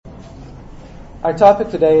Our topic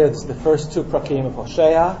today is the first two prakim of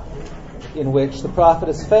Hosea, in which the prophet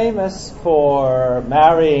is famous for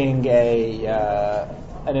marrying an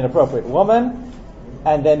inappropriate woman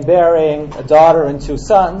and then bearing a daughter and two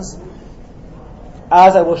sons.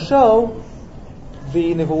 As I will show,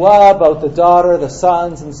 the nevuah about the daughter, the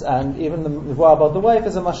sons, and even the nevuah about the wife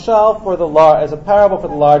is a mashal as a parable for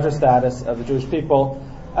the larger status of the Jewish people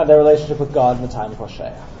and their relationship with God in the time of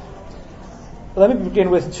Hosea. Let me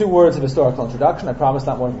begin with 2 words of historical introduction. I promise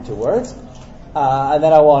not more than 2 words. And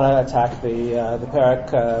then I want to attack the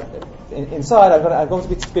parak inside. I'm going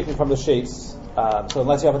to be speaking from the sheets. So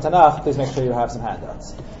unless you have a Tanakh, please make sure you have some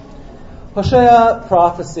handouts. Hosea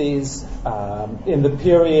prophesies in the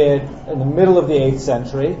period, in the middle of the 8th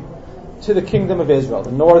century, to the kingdom of Israel,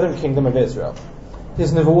 the northern kingdom of Israel.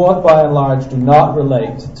 His nevuot, by and large, do not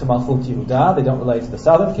relate to Malchut Yehudah. They don't relate to the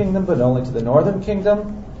southern kingdom, but only to the northern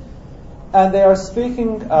kingdom. And they are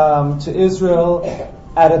speaking to Israel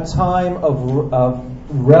at a time of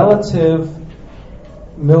relative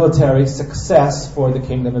military success for the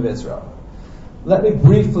kingdom of Israel. Let me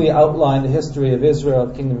briefly outline the history of Israel,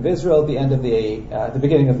 the kingdom of Israel, at the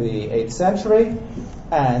beginning of the 8th century,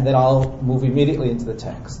 and then I'll move immediately into the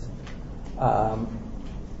text.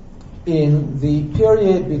 In the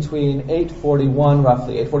period between 841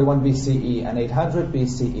 BCE and 800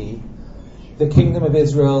 BCE, the kingdom of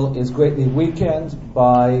Israel is greatly weakened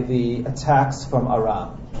by the attacks from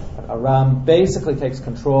Aram. Aram basically takes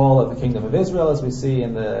control of the kingdom of Israel, as we see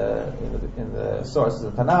in the sources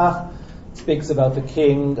of Tanakh. It speaks about the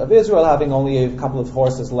king of Israel having only a couple of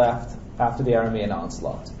horses left after the Aramean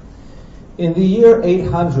onslaught. In the year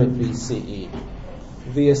 800 BCE,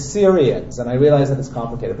 the Assyrians, and I realize that it's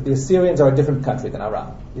complicated, but the Assyrians are a different country than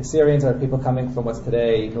Aram. The Assyrians are people coming from what's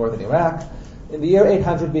today northern Iraq. In the year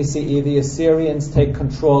 800 BCE, the Assyrians take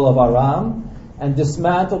control of Aram and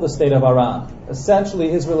dismantle the state of Aram. Essentially,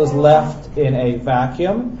 Israel is left in a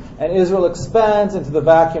vacuum, and Israel expands into the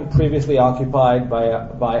vacuum previously occupied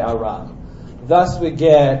by Aram. Thus, we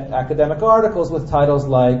get academic articles with titles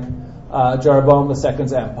like Jeroboam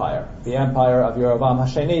II's empire, the empire of Yerovam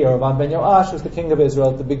Hasheni, Yerovam ben Yoash, was the king of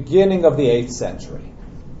Israel at the beginning of the 8th century.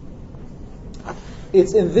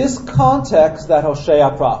 It's in this context that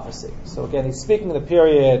Hosea prophesies. So again, he's speaking in the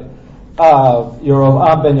period of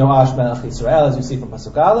Yerovam ben Yoash Melech Yisrael, as you see from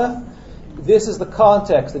Pasuk Aleph. This is the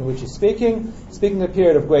context in which he's speaking in a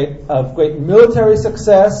period of great military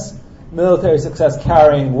success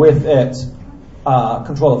carrying with it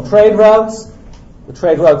control of trade routes, the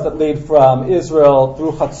trade routes that lead from Israel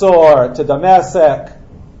through Chatzor to Damascus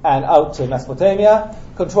and out to Mesopotamia.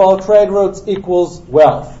 Control of trade routes equals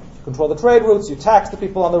wealth. Control the trade routes, you tax the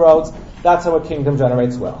people on the roads. That's how a kingdom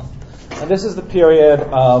generates wealth. And this is the period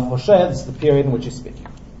of Hosea. This is the period in which he's speaking.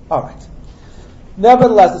 All right.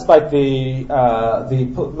 Nevertheless, despite the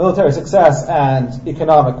military success and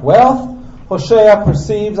economic wealth, Hosea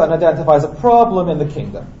perceives and identifies a problem in the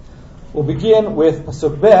kingdom. We'll begin with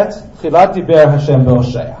Pasuk Bet, Chilat Diber Hashem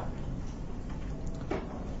beHosea.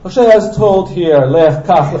 Hosea is told here, Lech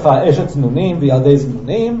kach lecha eshet znunim v'yaldei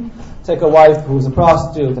znunim. Take a wife who is a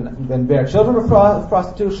prostitute and then bear children of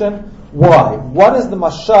prostitution. Why? What is the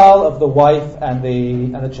mashal of the wife and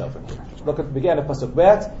the children here? Look at the beginning of Pasuk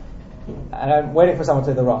Bet, and I'm waiting for someone to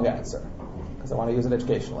say the wrong answer because I want to use it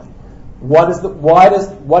educationally. What is the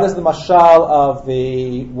mashal of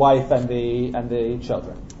the wife and the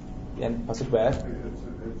children? In Pasuk Bet. It's a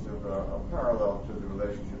parallel to the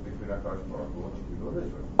relationship between HaKadosh Baruch Hu and the people of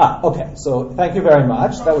Israel. Okay. So thank you very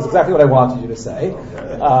much. That was exactly what I wanted you to say.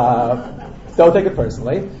 Don't take it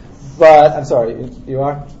personally. But I'm sorry. You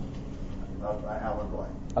are? Alan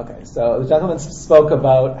Blank. Okay. So the gentleman spoke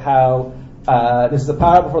about how this is a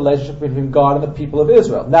parable relationship between God and the people of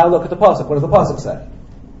Israel. Now look at the pasuk. What does the pasuk say?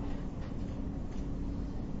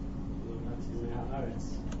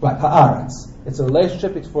 Right, haaretz. It's a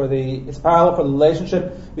relationship. It's parallel for the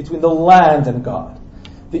relationship between the land and God.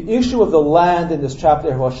 The issue of the land in this chapter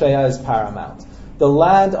of Hosea is paramount. The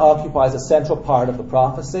land occupies a central part of the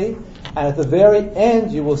prophecy, and at the very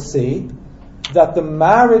end you will see that the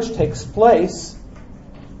marriage takes place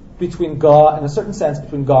between God, in a certain sense,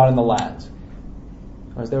 between God and the land.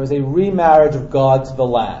 There is a remarriage of God to the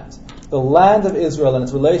land. The land of Israel and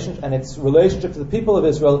its relationship to the people of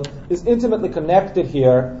Israel is intimately connected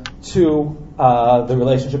here to the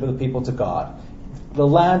relationship of the people to God. The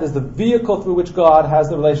land is the vehicle through which God has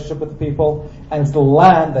the relationship with the people, and it's the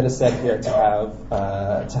land that is said here to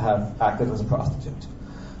have acted as a prostitute.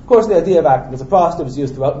 Of course, the idea of acting as a prostitute is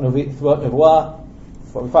used throughout Nevuah,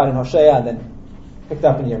 what we find in Hosea and then picked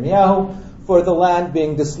up in Yirmiyahu, for the land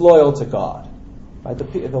being disloyal to God. Right?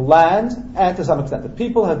 The land, and to some extent the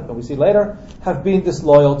people, we see later, have been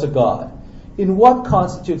disloyal to God. In what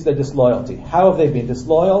constitutes their disloyalty? How have they been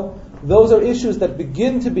disloyal? Those are issues that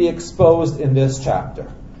begin to be exposed in this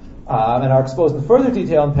chapter, and are exposed in further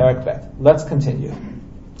detail in Perek Bet. Let's continue.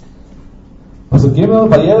 What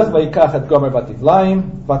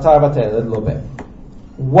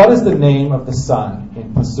is the name of the son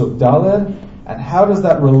in Pasuk Daled, and how does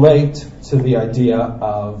that relate to the idea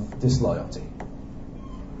of disloyalty?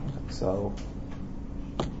 So,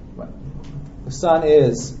 the son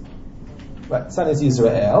is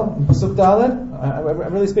Yisrael in Pasuk Daled.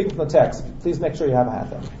 I'm really speaking from the text. Please make sure you have a hand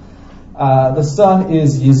there. The son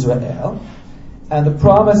is Yisrael, and the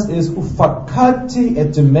promise is Ufakadti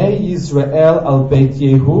et Demei Yisrael al Beit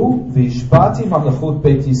Yehu v'ishbati mamlechut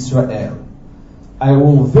Beit Yisrael. I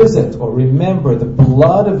will visit or remember the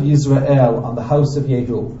blood of Yisrael on the house of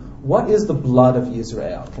Yehu. What is the blood of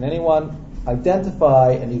Yisrael? Can anyone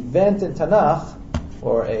identify an event in Tanakh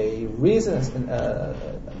or a reason,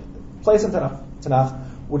 place in Tanakh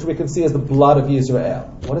which we can see as the blood of Yisrael?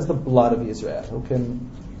 What is the blood of Yisrael? Who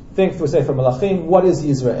can think through Sefer Melachim? What is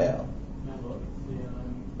Yisrael?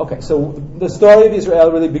 Okay, so the story of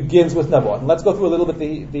Israel really begins with Navot. And let's go through a little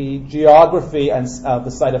bit the geography and the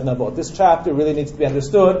site of Navot. This chapter really needs to be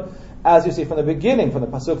understood, as you see from the beginning, from the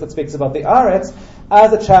pasuk that speaks about the Aretz,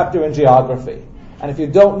 as a chapter in geography. And if you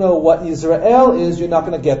don't know what Yisrael is, you're not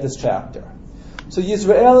going to get this chapter. So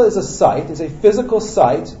Yisrael is a site, it's a physical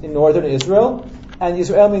site in northern Israel, and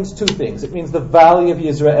Yisrael means two things. It means the valley of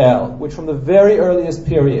Yisrael, which from the very earliest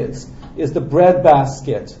periods is the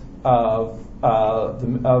breadbasket of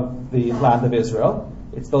the land of Israel.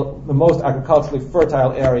 It's the most agriculturally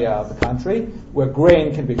fertile area of the country, where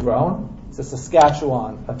grain can be grown. It's the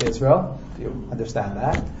Saskatchewan of Israel, if you understand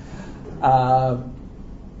that.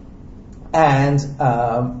 And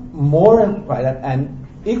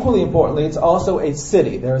equally importantly, it's also a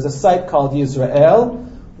city. There is a site called Yisrael,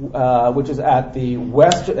 which is at the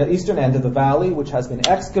eastern end of the valley, which has been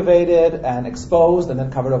excavated and exposed and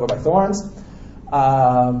then covered over by thorns.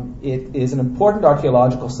 It is an important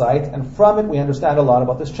archaeological site, and from it we understand a lot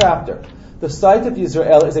about this chapter. The site of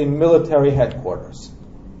Yisrael is a military headquarters.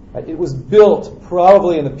 Right? It was built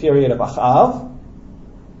probably in the period of Achav.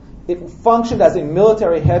 It functioned as a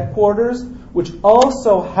military headquarters, which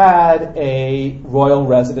also had a royal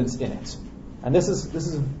residence in it. And this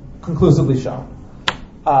is conclusively shown.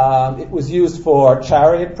 It was used for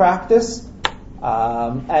chariot practice.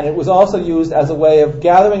 And it was also used as a way of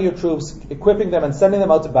gathering your troops, equipping them, and sending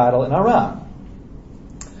them out to battle in Aram.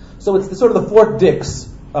 So it's sort of the Fort Dix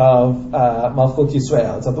of Malchut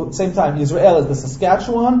Yisrael. It's at the same time, Yisrael is the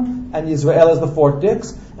Saskatchewan, and Yisrael is the Fort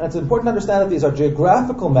Dix. And it's important to understand that these are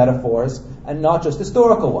geographical metaphors and not just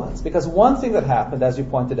historical ones. Because one thing that happened, as you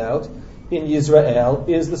pointed out, in Yisrael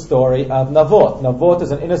is the story of Navot. Navot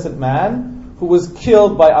is an innocent man who was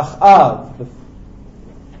killed by Achav,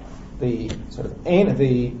 the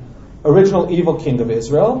original evil king of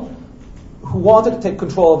Israel, who wanted to take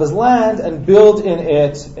control of his land and build in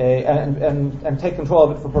it and take control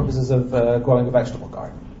of it for purposes of growing a vegetable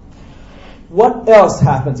garden. What else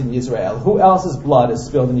happens in Israel? Who else's blood is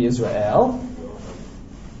spilled in Israel?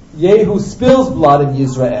 Yehu spills blood in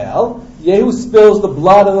Israel. Yehu spills the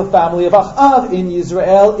blood of the family of Achav in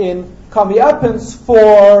Israel in Kamiapins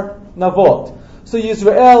for Navot. So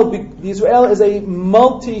Yisrael is a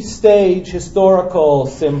multi-stage historical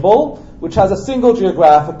symbol, which has a single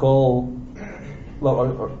geographical,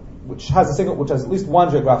 which has at least one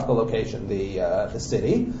geographical location, the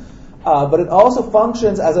city. But it also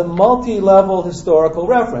functions as a multi-level historical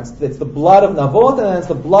reference. It's the blood of Navot, and it's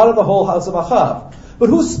the blood of the whole house of Achav. But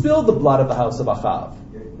who spilled the blood of the house of Achav?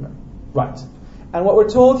 Right. And what we're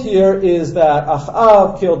told here is that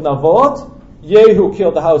Achav killed Navot, Yehu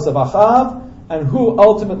killed the house of Achav, and who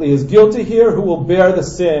ultimately is guilty here, who will bear the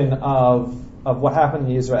sin of what happened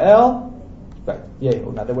in Israel? Right,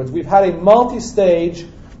 Yehu. In other words, we've had a multi-stage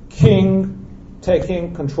king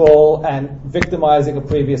taking control and victimizing a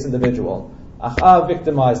previous individual. Achav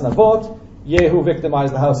victimized Navot, Yehu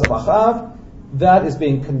victimized the house of Achav. That is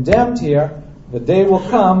being condemned here. The day will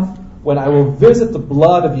come when I will visit the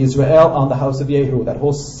blood of Israel on the house of Yehu. That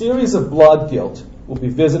whole series of blood guilt will be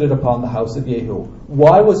visited upon the house of Yehu.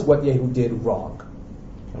 Why was what Yehu did wrong?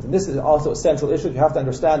 And this is also a central issue you have to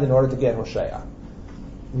understand in order to get Hosea.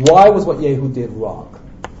 Why was what Yehu did wrong?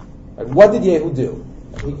 Right, what did Yehu do?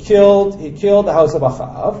 He killed the house of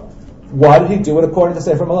Achav. Why did he do it according to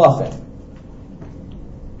Sefer Melachim?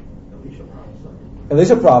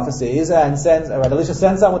 Elisha prophesies and Elisha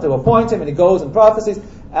sends someone to appoint him, and he goes and prophesies,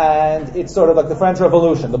 and it's sort of like the French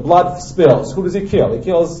Revolution. The blood spills. Who does he kill? He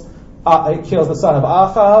kills He kills the son of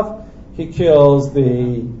Achav. He kills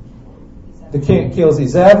the king. Kills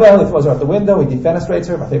Izebel. He throws her out the window. He defenestrates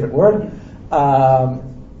her. My favorite word.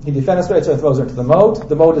 He defenestrates her and throws her into the moat.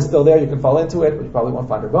 The moat is still there. You can fall into it, but you probably won't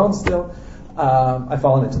find her bones still. I've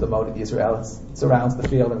fallen into the moat in Israel. It surrounds the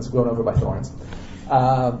field and it's grown over by thorns.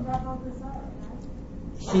 And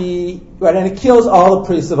he kills all the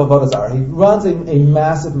priests of Avodah Zarah. He runs a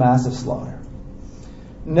massive, massive slaughter.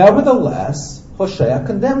 Nevertheless, Hosea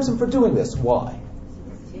condemns him for doing this. Why?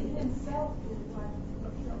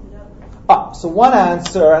 So one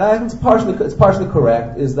answer, and I think it's partially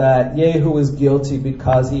correct, is that Yehu is guilty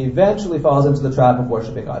because he eventually falls into the trap of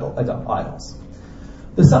worshipping idols.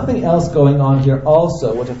 There's something else going on here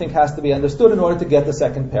also, which I think has to be understood in order to get the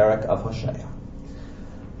second parak of Hosea.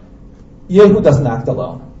 Yehu doesn't act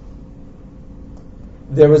alone.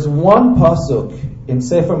 There is one pasuk in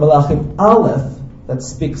Sefer Melachim Aleph that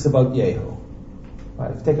speaks about Yehu.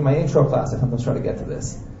 Right, I've taken my intro class. I sometimes try to get to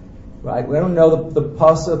this. Right, we don't know the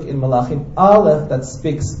pasuk in Melachim Aleph that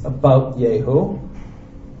speaks about Yehu.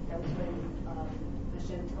 That was when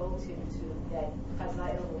Hashem told him that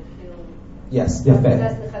Hazael will kill. Yes, Yafeh.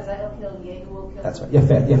 Because the Hazael killed, Yehu will kill. That's right,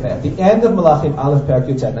 Yafeh. At the end of Melachim Aleph Perek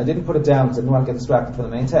Yutet, and I didn't put it down because I didn't want to get distracted from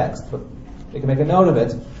the main text, but you can make a note of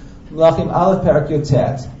it. Melachim Aleph Perek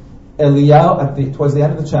Yutet, Eliyahu, towards the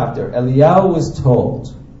end of the chapter, Eliyahu was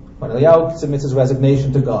told, when Eliyahu submits his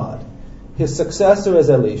resignation to God, his successor is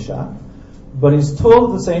Elisha, but he's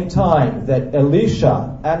told at the same time that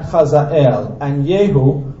Elisha and Hazael and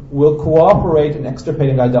Yehu will cooperate in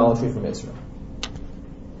extirpating idolatry from Israel.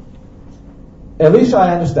 Elisha,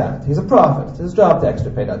 I understand. He's a prophet. It's his job to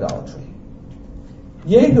extirpate idolatry.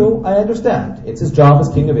 Yehu, I understand. It's his job as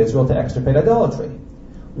king of Israel to extirpate idolatry.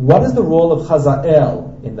 What is the role of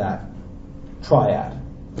Hazael in that triad?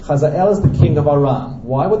 Hazael is the king of Aram.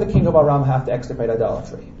 Why would the king of Aram have to extirpate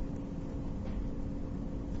idolatry?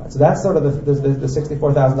 Right, so that's sort of the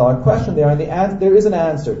 $64,000 question there, and there is an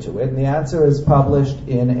answer to it, and the answer is published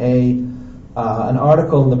in an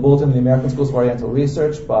article in the Bulletin of the American Schools of Oriental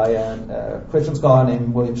Research by a Christian scholar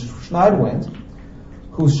named William Schneidwind,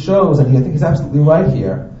 who shows, and I think he's absolutely right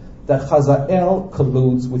here, that Hazael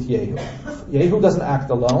colludes with Yehu. Yehu doesn't act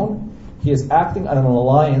alone. He is acting on an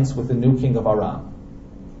alliance with the new king of Aram.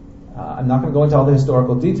 I'm not going to go into all the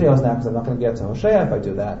historical details now because I'm not going to get to Hosea if I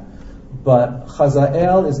do that. But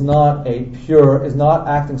Hazael is not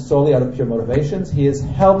acting solely out of pure motivations. He is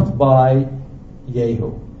helped by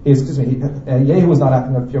Yehu. Yehu is not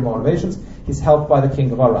acting out of pure motivations. He's helped by the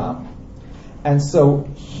king of Aram. And so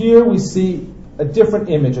here we see a different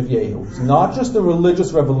image of Yehu. He's not just a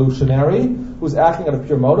religious revolutionary who's acting out of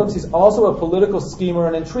pure motives. He's also a political schemer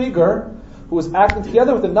and intriguer who is acting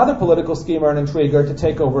together with another political schemer and intriguer to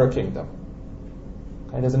take over a kingdom.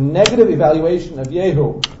 Okay, there's a negative evaluation of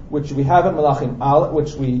Yehu, which we have in Melachim Aleph,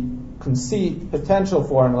 which we can see potential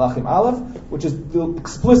for in Melachim Aleph, which is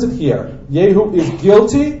explicit here. Yehu is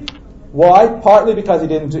guilty. Why? Partly because he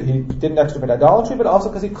didn't extirpate idolatry, but also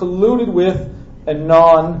because he colluded with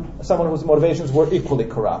someone whose motivations were equally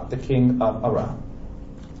corrupt, the king of Aram.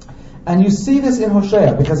 And you see this in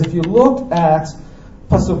Hosea, because if you look at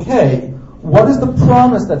Pasuk Hey, what is the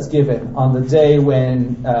promise that's given on the day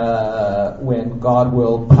when God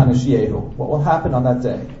will punish Yehu? What will happen on that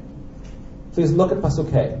day? Please look at Pasuk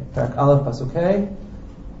Hey. Parak Aleph Pasuk Hey.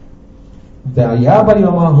 V'aya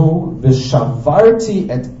b'yomahu v'shavarti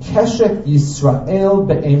et keshet Yisrael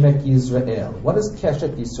be'emek Yisrael. What is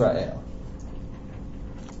keshet Yisrael?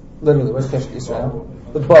 Literally, what is keshet Yisrael?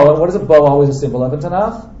 The bow. And what is a bow always a symbol of in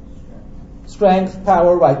Tanakh? Strength,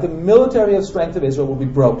 power, right. The military of strength of Israel will be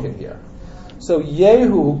broken here. So Yehu,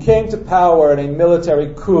 who came to power in a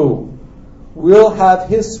military coup, will have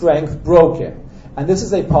his strength broken. And this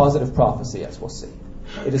is a positive prophecy, as we'll see.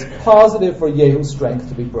 It is positive for Yehu's strength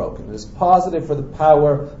to be broken. It is positive for the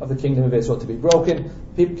power of the kingdom of Israel to be broken.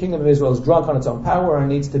 The kingdom of Israel is drunk on its own power and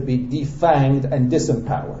needs to be defanged and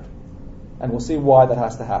disempowered. And we'll see why that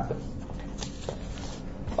has to happen.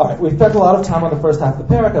 All right, we've spent a lot of time on the first half of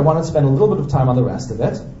the parak. I want to spend a little bit of time on the rest of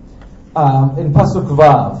it. In Pasuk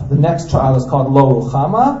Vav, the next trial is called Lo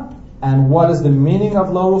Ruchama. And what is the meaning of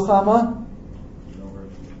Lo Ruchama?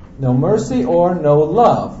 No mercy or no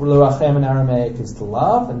love. L'rachem in Aramaic is to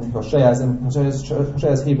love, and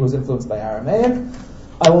Hoshea's Hebrew is influenced by Aramaic.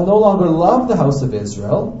 I will no longer love the house of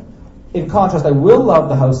Israel. In contrast, I will love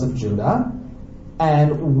the house of Judah.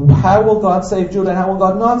 And how will God save Judah and how will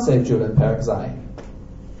God not save Judah in Perek Zayin?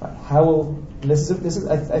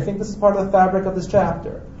 I think this is part of the fabric of this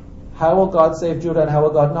chapter. How will God save Judah and how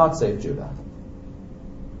will God not save Judah?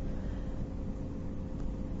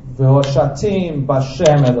 V'hoshatim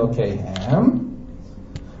b'Shem Elokehem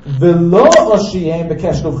V'lo oshiyem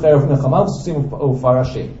b'kesh l'v'cherev nechama v'susim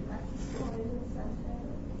u'farashim.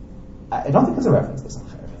 I don't think there's a reference to this.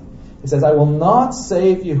 It says, I will not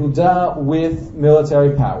save Yehuda with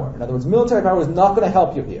military power. In other words, military power is not going to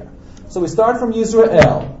help you here. So we start from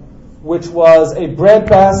Yisrael, which was a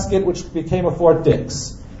breadbasket which became a Fort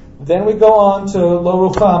Dix. Then we go on to Lo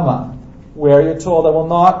Ruchama, where you're told, I will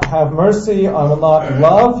not have mercy, I will not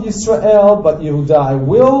love Yisrael, but Yehuda I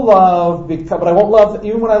will love, but I won't love,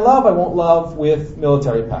 even when I won't love with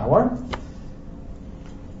military power.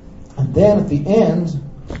 And then at the end,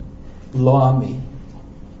 Lo Ami.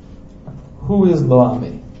 Who is Lo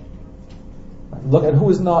Ami? Look at who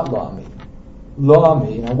is not Lo Ami. Lo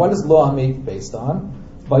Ami. Now, what is Lo Ami based on?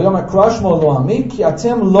 Vayomer Krashmo Lo Ami, ki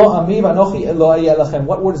atem Lo Ami v'anochi Eloi Elachem.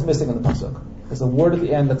 What word is missing in the pasuk? There's a word at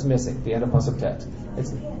the end that's missing. The end of pasuk tet.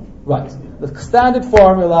 It's right. The standard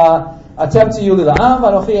formula: atem tiyu lila'am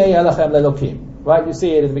v'anochi Elachem lelokim. Right? You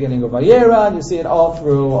see it at the beginning of Vayera. You see it all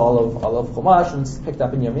through all of Chumash, and it's picked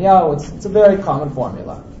up in Yirmiyahu. It's a very common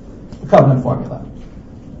formula. The covenant formula.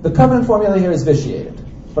 The covenant formula here is vitiated,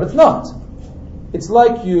 but it's not. It's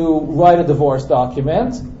like you write a divorce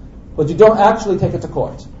document, but you don't actually take it to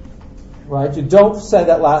court, right? You don't say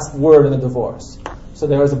that last word in the divorce. So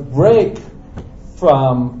there is a break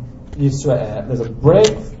from Yisrael. There's a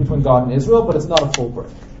break between God and Israel, but it's not a full break.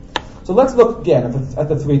 So let's look again at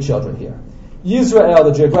the three children here. Yisrael,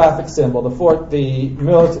 the geographic symbol, the fort, the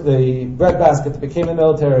breadbasket that became the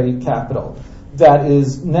military capital, that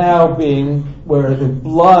is now where the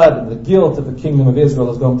blood and the guilt of the kingdom of Israel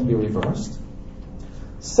is going to be reversed.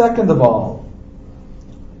 Second of all,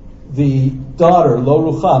 the daughter,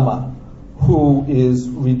 Lo Ruchama, who is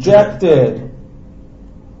rejected,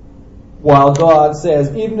 while God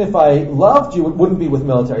says, even if I loved you, it wouldn't be with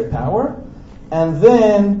military power. And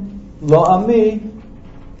then, Lo Ami,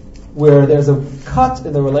 where there's a cut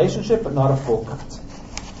in the relationship, but not a full cut.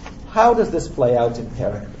 How does this play out in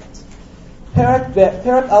Perek?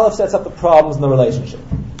 Perek Aleph sets up the problems in the relationship.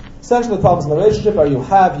 Essentially, the problems in the relationship are you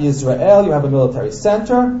have Yisrael, you have a military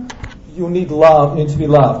center, you need love, you need to be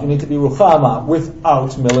loved, you need to be Ruchama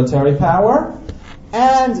without military power,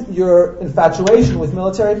 and your infatuation with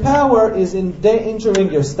military power is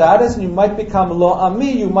endangering your status, and you might become Lo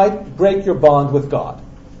Ami, you might break your bond with God.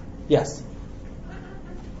 Yes?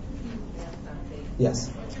 Yes.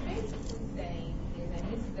 What you're basically saying is,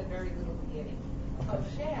 and this is a very little beginning,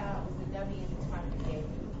 Hoshea was the Navi in the time of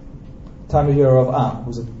Yehu. Time of year of Am,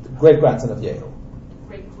 who's a great-grandson of Yehu.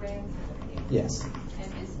 Great-grandson of Yehu. Yes.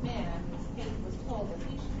 And this man, was told that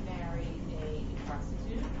he should marry a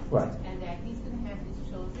prostitute. Right. And that he's going to have his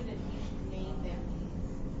children and he should name them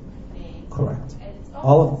his name. Correct. And it's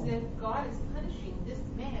All almost as if God is punishing this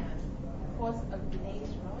man because of the name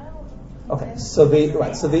Israel. Okay, so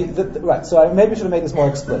I maybe should have made this more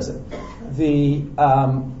explicit. The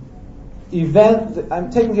event, I'm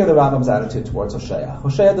taking here the Rambam's attitude towards Hoshea.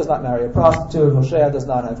 Hoshea does not marry a prostitute. Hoshea does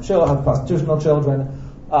not have prostitutional children.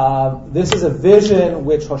 This is a vision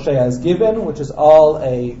which Hoshea is given, which is all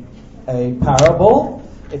a parable.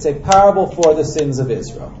 It's a parable for the sins of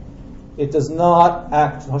Israel. It does not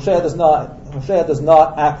Hoshea does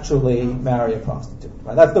not actually marry a prostitute.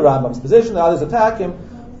 Right? That's the Rambam's position. The others attack him,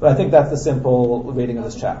 but I think that's the simple reading of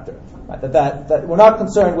this chapter. Right? That we're not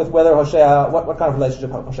concerned with whether Hoshea, what kind of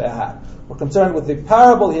relationship Hoshea had. We're concerned with the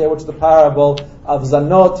parable here, which is the parable of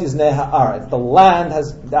Zanot Tiznei Haaretz. The land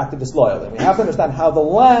has acted disloyally. We have to understand how the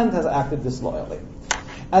land has acted disloyally.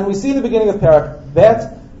 And we see in the beginning of Perek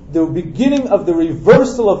Bet, the beginning of the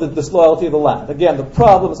reversal of the disloyalty of the land. Again, the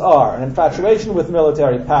problems are an infatuation with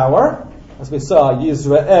military power, as we saw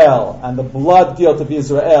Yisrael and the blood guilt of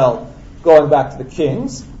Yisrael going back to the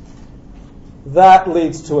kings. That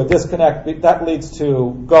leads to a disconnect. That leads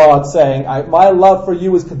to God saying, my love for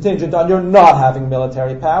you is contingent on your not having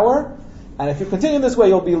military power. And if you continue this way,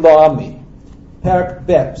 you'll be Lo Ami. Perek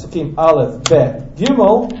Bet, Psukim Aleph, Bet,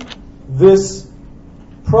 Gimel, this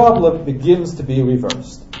problem begins to be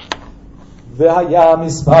reversed. V'haya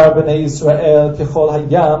mispar b'nei Yisrael kechol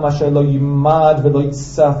hayam asher lo yimad v'lo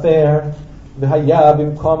yitzafer v'haya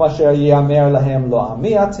b'mkom asher yiamer lahem lo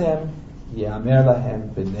ami atem yiamer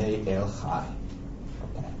lahem b'nei el chai.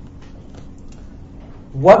 Okay.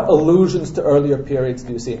 What allusions to earlier periods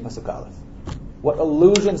do you see in Pasuk Aleph? What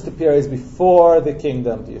allusions to periods before the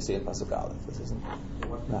kingdom do you see in Pasuk Aleph? This isn't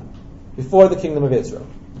no. Before the kingdom of Israel.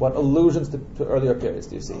 What allusions to earlier periods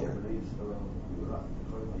do you see here?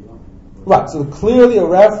 Right, so clearly a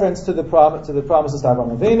reference to the promises of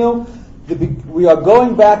Avraham Avinu. We are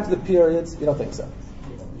going back to the periods. You don't think so?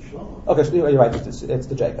 Okay, you're right. It's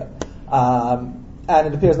to Jacob, and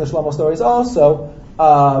it appears in the Shlomo stories also.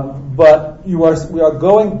 But we are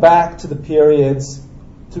going back to the periods,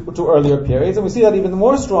 to earlier periods, and we see that even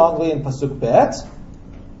more strongly in Pasuk Bet.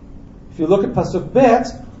 If you look at Pasuk Bet,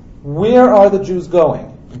 where are the Jews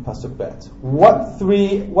going in Pasuk Bet? What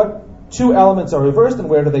two elements are reversed, and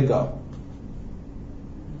where do they go?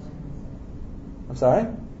 I'm sorry?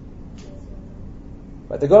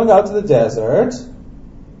 Right, they're going out to the desert,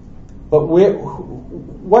 but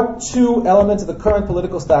what two elements of the current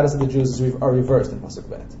political status of the Jews are reversed in Pasuk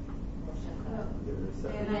Bet?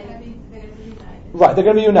 Right, they're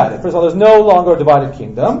going to be united. First of all, there's no longer a divided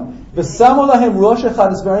kingdom. V'samu lahem rosh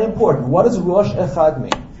echad is very important. What does rosh echad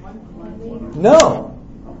mean? No.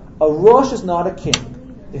 A rosh is not a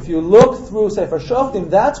king. If you look through Sefer Shoftim,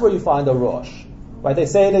 that's where you find a rosh. Right, they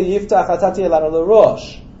say that Yiftach atati elanu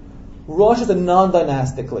l'rosh. Rosh is a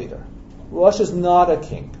non-dynastic leader. Rosh is not a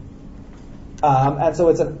king. And so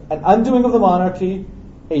it's an undoing of the monarchy,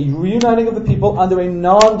 a reuniting of the people under a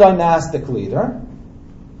non-dynastic leader.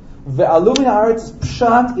 Ve'alu min haaretz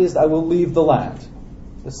pshat is I will leave the land.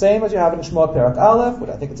 The same as you have in Shemot Perak Aleph,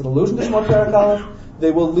 but I think it's an allusion to Shemot Perak Aleph.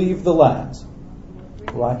 They will leave the land.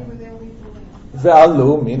 Right?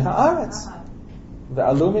 Ve'alu min haaretz.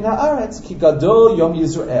 Ve'alu min haaretz ki gadol Yom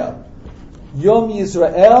Yisrael. Yom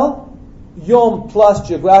Yisrael, Yom plus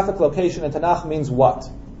geographic location in Tanakh means what?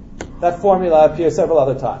 That formula appears several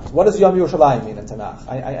other times. What does Yom Yerushalayim mean in Tanakh?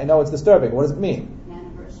 I know it's disturbing. What does it mean?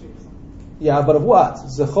 Anniversaries. Yeah, but of what?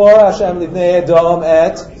 Zechor Hashem livnei Edom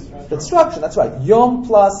et destruction. That's right. Yom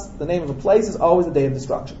plus the name of a place is always the day of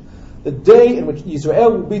destruction. The day in which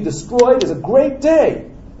Israel will be destroyed is a great day.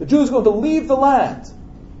 The Jews are going to leave the land.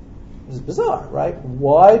 This is bizarre, right?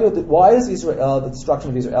 Why is Israel, the destruction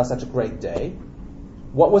of Israel, such a great day?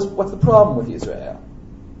 What's the problem with Israel?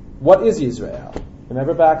 What is Israel?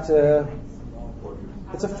 Remember back to,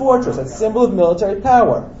 it's a fortress, a symbol of military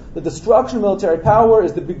power. The destruction of military power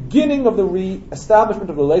is the beginning of the re-establishment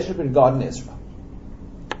of the relationship between God and Israel.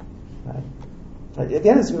 Right? At the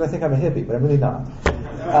end, it's going to think I'm a hippie, but I'm really not.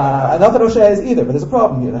 Not that Hosea is either, but there's a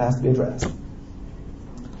problem here that has to be addressed.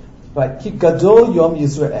 Right? Ki gadol Yom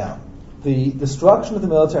Yisrael. The destruction of the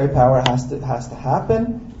military power has to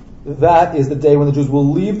happen. That is the day when the Jews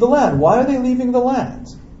will leave the land. Why are they leaving the land?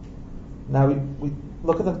 Now we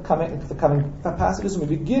look at the coming passages and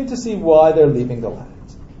we begin to see why they're leaving the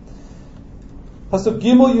land. Pasuk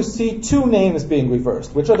Gimel, you see two names being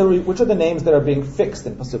reversed. Which are the names that are being fixed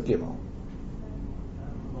in Pasuk Gimel?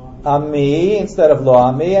 Ami instead of Lo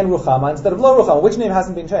Ami, and Ruchama instead of Lo Ruchama. Which name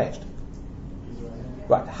hasn't been changed?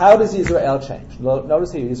 Right. How does Israel change?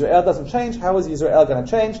 Notice here, Israel doesn't change. How is Israel going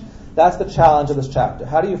to change? That's the challenge of this chapter.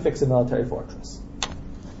 How do you fix a military fortress?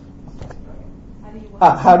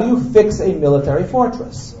 How do you fix a military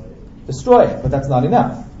fortress? Destroy it, but that's not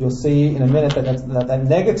enough. You'll see in a minute that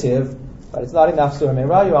negative, but it's not enough. Surah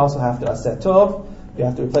Meirah, you also have to aset tov. You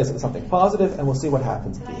have to replace it with something positive, and we'll see what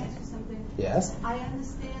happens at the end. Can I ask you something? Yes? I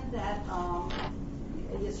understand that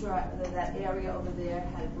Israel, that area over there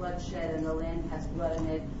had bloodshed and the land has blood in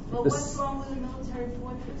it. But what's wrong with a military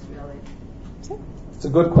fortress, really? It's a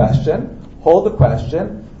good question. Hold the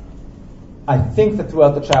question. I think that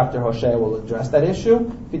throughout the chapter, Hosea will address that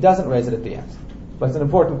issue. He doesn't raise it at the end. But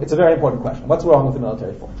it's a very important question. What's wrong with the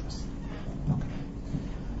military fortress? Okay.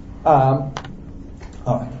 All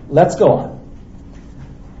right. Let's go on.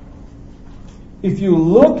 If you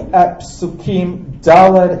look at Psukim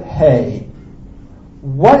Daled Hey,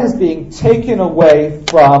 what is being taken away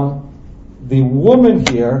from the woman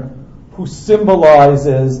here who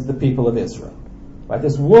symbolizes the people of Israel? Right?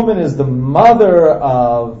 This woman is the mother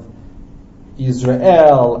of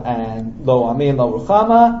Israel and Lo Ami and Lo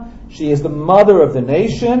Ruchama. She is the mother of the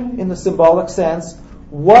nation in the symbolic sense.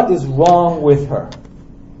 What is wrong with her?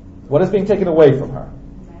 What is being taken away from her?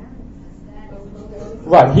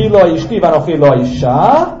 Right. Hi lo ishti v'anochi lo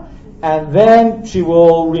isha. And then she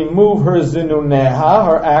will remove her zinuneha,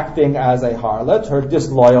 her acting as a harlot, her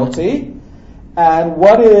disloyalty. And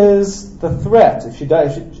what is the threat? If she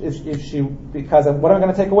does, because what am I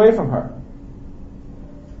going to take away from her?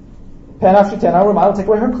 I'll take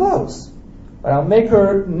away her clothes. But I'll make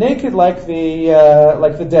her naked like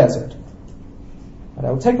the desert. And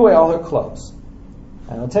I will take away all her clothes.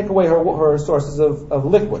 And I'll take away her sources of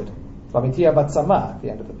liquid. Vamitia batsama at the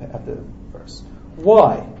end of the verse.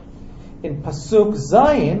 Why? In Pasuk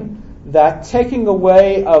Zayin, that taking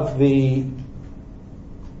away of the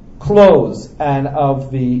clothes and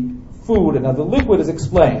of the food and of the liquid is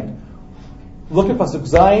explained. Look at Pasuk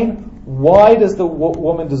Zayin. Why does the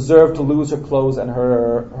woman deserve to lose her clothes and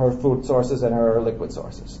her food sources and her liquid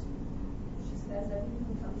sources? She says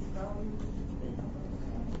everything comes from.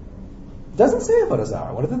 It doesn't say about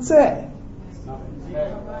Azara. What does it say?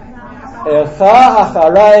 Elcha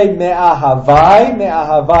acharai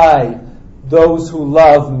me'ahavai, those who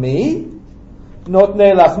love me.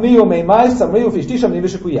 Notnei lachmi u'meimai samri u'fishti shamni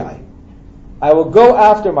v'shekuyai. I will go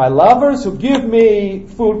after my lovers who give me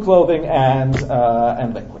food, clothing, and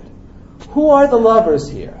liquid. Who are the lovers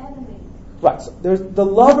here? Right. So the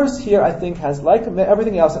lovers here, I think, has, like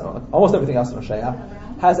everything else, almost everything else in Hosea,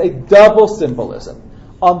 has a double symbolism.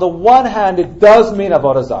 On the one hand, it does mean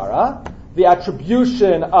avodah zarah, the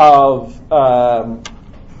attribution of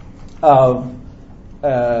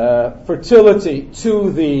fertility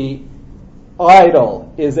to the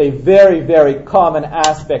idol is a very, very common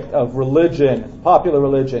aspect of religion, popular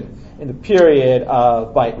religion, in the period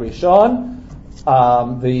of Beit Rishon.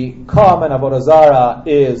 The common avodah zarah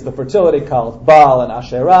is the fertility cult Baal and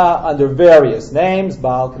Asherah under various names.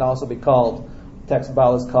 Baal can also be called, the text of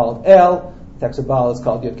Baal is called El, the text of Baal is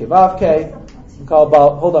called Yud Kei Vav Kei. Call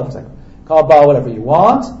Baal, hold on for a second. Call Baal whatever you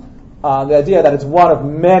want. The idea that it's one of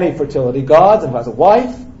many fertility gods and who has a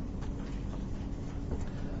wife.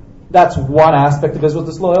 That's one aspect of Israel's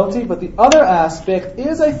disloyalty. But the other aspect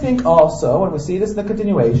is, I think, also, and we see this in the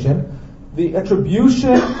continuation, the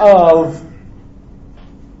attribution of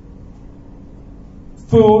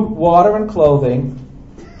food, water, and clothing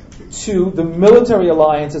to the military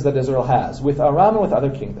alliances that Israel has with Aram and with other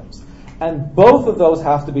kingdoms. And both of those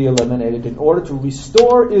have to be eliminated in order to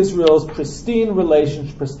restore Israel's pristine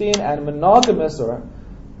and monogamous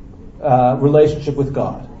relationship with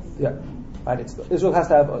God. Yeah, right. Israel has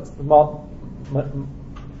to have not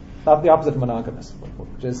the opposite of monogamous,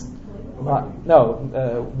 which is one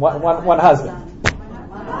husband.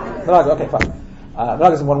 Okay, fine.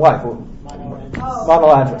 Monogamous is one wife.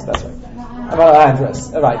 Monoandrous, that's right.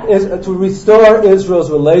 Monoandrous, right. To restore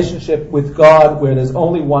Israel's relationship with God, where there's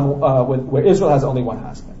only one, where Israel has only one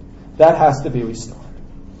husband, that has to be restored.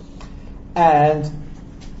 And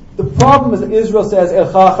the problem is that Israel says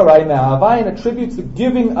Elcha acharai me'ahavai and attributes the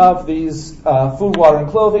giving of these food, water, and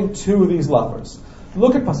clothing to these lovers.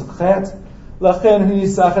 Look at Pasuk Chet. I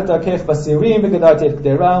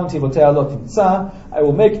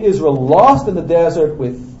will make Israel lost in the desert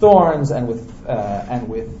with thorns and with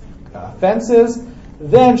fences.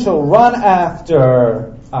 Then she'll run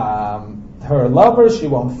after her lovers. She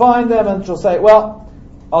won't find them, and she'll say, "Well,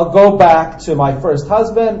 I'll go back to my first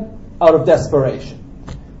husband out of desperation."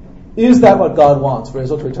 Is that what God wants for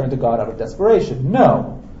Israel, to return to God out of desperation?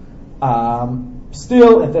 No.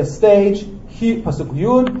 Still at this stage, Pasuk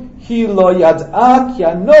Yud.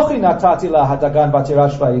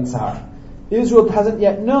 Israel hasn't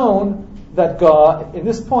yet known that God, in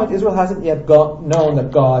this point, Israel hasn't yet known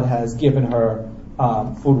that God has given her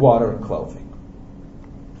food, water, and clothing.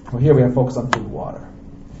 Well, here we are focused on food, water.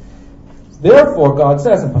 Therefore, God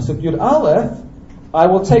says in Pasuk Yud Aleph, I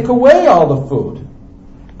will take away all the food,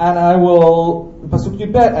 and I will, Pasuk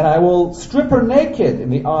Yud Bet, and I will strip her naked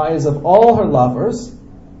in the eyes of all her lovers,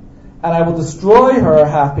 and I will destroy her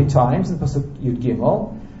happy times in Pasuk Yud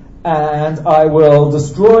Gimel, and I will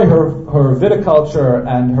destroy her viticulture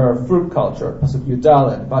and her fruit culture, Pasuk Yud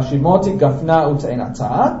Dalet. Vashimoti gafna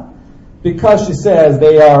u'teinata, because she says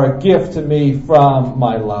they are a gift to me from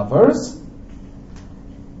my lovers.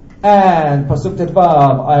 And Pasuk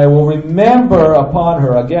Tetvav, I will remember upon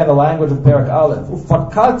her, again the language of Perak Aleph,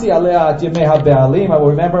 Ufakalti alea at yemei ha'be'alim, I will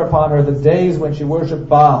remember upon her the days when she worshipped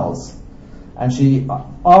Baals, and she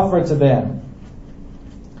offered to them,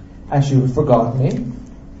 and she forgot me.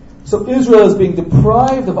 So Israel is being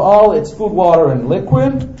deprived of all its food, water, and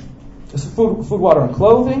liquid, food, water, and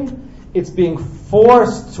clothing. It's being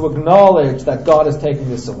forced to acknowledge that God is taking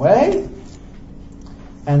this away.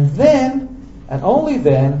 And then, and only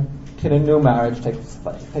then, can a new marriage take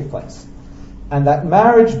place. And that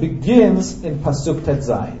marriage begins in Pasuk Tet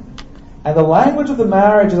Zayin. And the language of the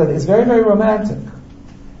marriage is very, very romantic.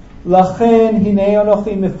 Lachen hinei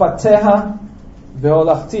anochi mifateha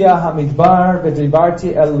ve'olachtia hamidbar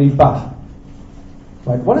ve'dibarti el libah.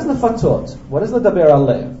 Right? What is the fatot? What is the daber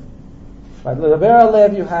alev? Right? The daber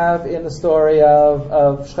alev you have in the story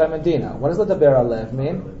of Shem and Dinah. What does the daber alev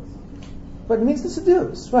mean? But it means to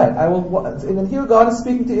seduce. Right? And here God is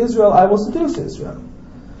speaking to Israel. I will seduce Israel.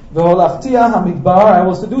 Ve'olachtia hamidbar. I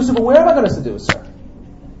will seduce her. But where am I going to seduce her?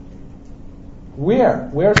 Where?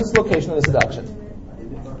 Where is this location of the seduction?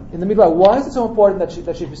 In the Midbar. Why is it so important that she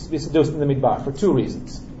be seduced in the Midbar? For two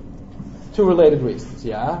reasons. Two related reasons,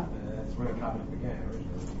 yeah? That's where the conflict began,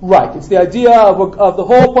 originally. Right. It's the idea of the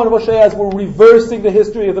whole point of Hosea is we're reversing the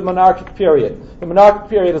history of the monarchic period. The monarchic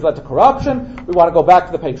period has led to corruption. We want to go back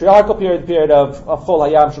to the patriarchal period, the period of Chol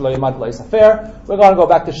Hayam Shelo Yimad Lo Yisafer. We're going to go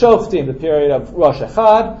back to Shoftim, the period of Rosh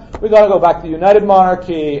Echad. We're going to go back to the united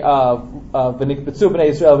monarchy of V'nikbetzu Bnei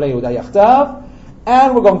Yisrael Bnei Yehuda Yachdav.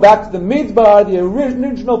 And we're going back to the Midbar, the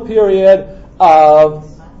original period of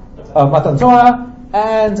Matan Torah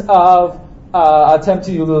and of Atem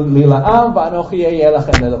Lila'am V'anochi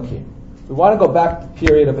Yelachem Elokim. We want to go back to the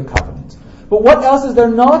period of the covenant. But what else is there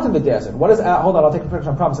not in the desert? Hold on, I'll take a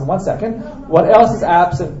picture. I promise in 1 second. What else is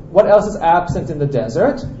absent? What else is absent in the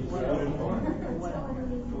desert?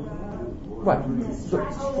 Right.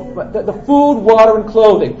 The food, water, and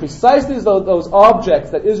clothing. Precisely those objects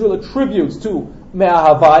that Israel attributes to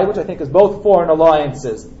Me'ahavai, which I think is both foreign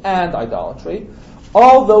alliances and idolatry.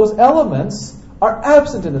 All those elements are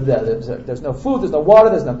absent in the desert. There's no food, there's no water,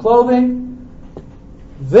 there's no clothing.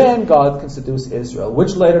 Then God can seduce Israel,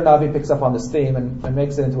 which later Navi picks up on this theme and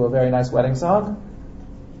makes it into a very nice wedding song.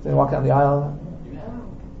 Did you walk down the aisle?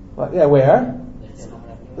 Well, yeah, where?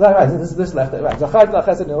 Right, this left. Right. Right.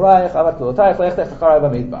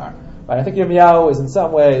 I think Yirmiyahu is in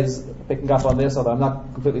some ways picking up on this, although I'm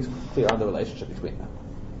not completely clear on the relationship between them.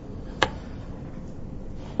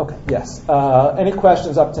 Okay, yes. Any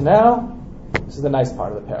questions up to now? This is the nice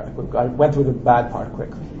part of the parak. I went through the bad part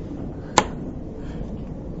quickly.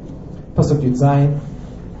 Pasuk Yud Zayin.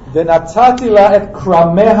 V'natati la et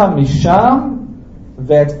krameha misham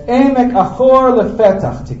ve'et emek achor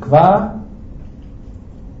lefetach tikva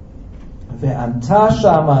ve'anta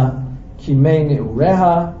shama kimei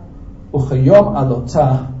neureha uchayom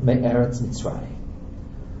alota me'eretz Mitzrayim.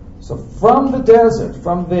 So from the desert,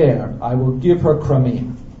 from there, I will give her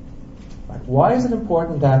kramim. Right. Why is it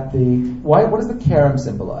important that what does the kerem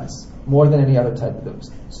symbolize more than any other type of those?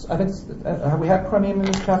 I think have we had kramim in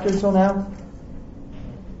this chapter until now?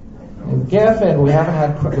 In Geffen, we haven't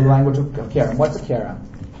had the language of kerem. What's a kerem?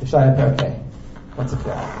 Yeshaya Perkei. What's a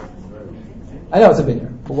kerem? I know it's a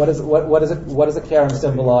vineyard, but what does a kerem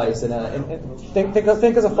symbolize? Think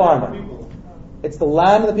as a farmer. It's the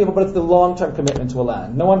land and the people, but it's the long-term commitment to a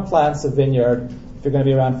land. No one plants a vineyard if you're going to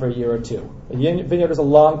be around for a year or two. A vineyard is a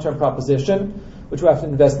long-term proposition, which you have to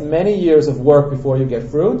invest many years of work before you get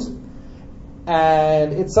fruit.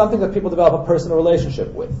 And it's something that people develop a personal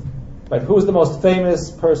relationship with. Right? Who is the most famous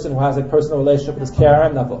person who has a personal relationship with his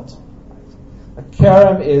kerem? Navot. A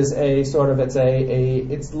kerem is it's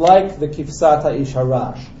like the kifsat ha'ish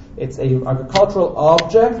harash. It's an agricultural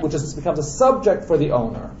object which becomes a subject for the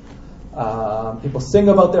owner. People sing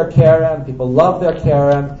about their kerem. People love their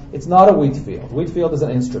kerem. It's not a wheat field. Wheat field is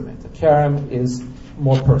an instrument. A kerem is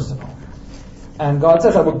more personal. And God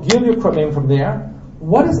says, I will give you kramim from there.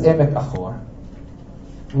 What is Emek Achor?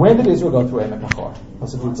 When did Israel go through Emek Achor?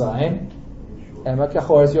 Pasuk Yud Zayin. Emek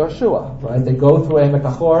Achor is Yoshua, right? They go through Emek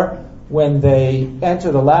Achor when they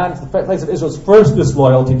enter the land. It's the place of Israel's first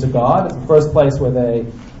disloyalty to God. It's the first place where they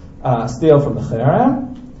steal from the Cherem.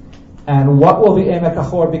 And what will the Emek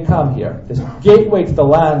Achor become here? This gateway to the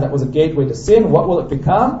land that was a gateway to sin, what will it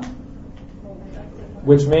become?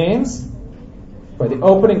 Which means by the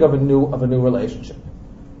opening of a new relationship.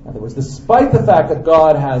 In other words, despite the fact that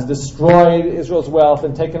God has destroyed Israel's wealth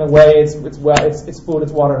and taken away its food,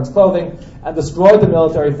 its water, and its clothing, and destroyed the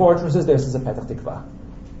military fortresses, this is a Petach Tikva.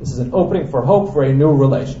 This is an opening for hope for a new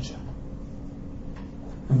relationship.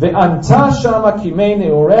 Ve'anta shama kimei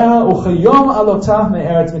neureha uchayom alotah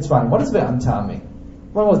me'eretz Mitzrayim. What does ve'anta mean?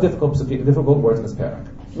 One of the most difficult words in this parak.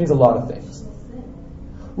 It means a lot of things.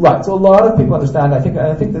 Right, so a lot of people understand, I think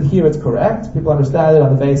that here it's correct. People understand it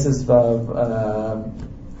on the basis of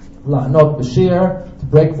La'anot Bashir, to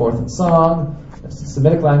break forth in song,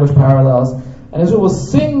 Semitic language parallels. And Israel will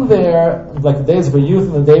sing there, like the days of her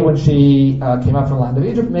youth and the day when she came out from the land of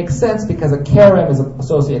Egypt. It makes sense because a kerem is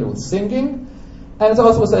associated with singing, and it's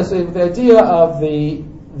also associated with the idea of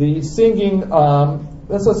the singing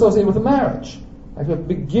that's associated with a marriage, like the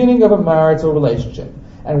beginning of a marital relationship.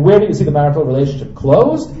 And where do you see the marital relationship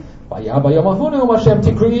closed?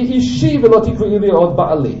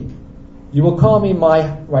 You will call me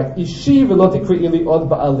my, right, Ishi veloti kri'ili od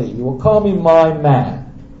ba'ali. You will call me my man.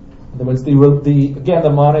 In other words, the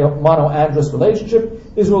mono-androus relationship.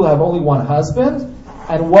 Israel will have only one husband.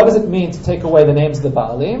 And what does it mean to take away the names of the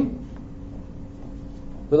Baalim?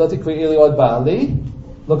 Veloti kri'ili od ba'ali.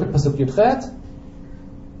 Look at Pasuk Yud Chet.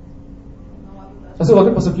 So look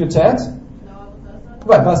at Pasuk Yud Tet.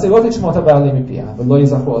 Right, V'asirot et shmot ha'ba'alim mipiyah, v'lo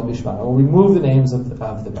yizachu od bishma. We'll remove the names of the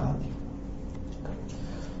Baalim.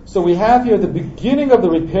 So we have here the beginning of the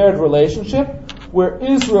repaired relationship where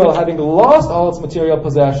Israel, having lost all its material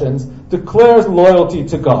possessions, declares loyalty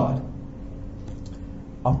to God.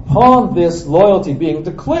 Upon this loyalty being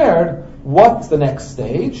declared, what's the next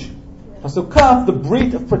stage? Pasuk Kaf, the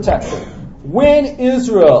Brit of protection. When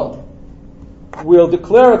Israel will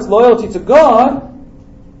declare its loyalty to God,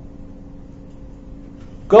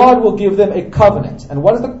 God will give them a covenant. And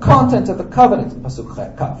what is the content of the covenant in Pasuk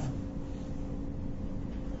Kaf?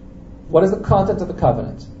 What is the content of the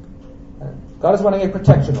covenant? God is running a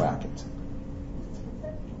protection racket.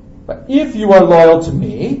 But if you are loyal to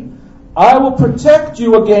me, I will protect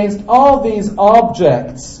you against all these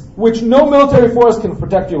objects which no military force can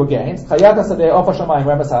protect you against. No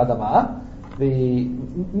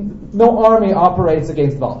army operates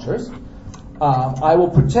against vultures. I will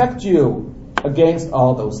protect you against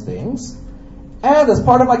all those things. And as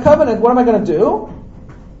part of my covenant, what am I going to do?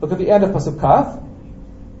 Look at the end of Pasuk Kaf.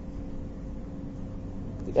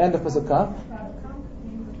 The end of Pasuk Kaf.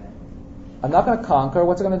 I'm not going to conquer.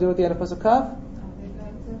 What's it going to do at the end of Pasuk Kaf?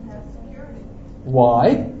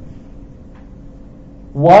 Why?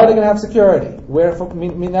 Why are they going to have security? Where does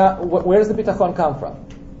the bitachon come from?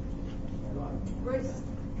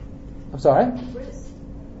 I'm sorry?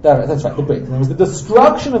 That's right, the Brit. There was the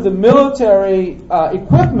destruction of the military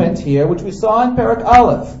equipment here, which we saw in Perek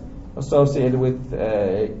Aleph, associated with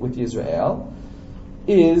Israel,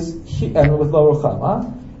 and with Lo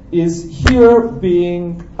Ruchama, is here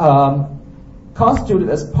being constituted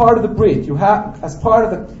as part of the Brit. You have, as part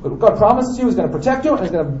of the, God promises you, He's going to protect you, and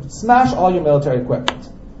He's going to smash all your military equipment.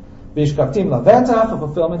 V'ishkavtim lavetach, a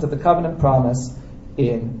fulfillment of the covenant promise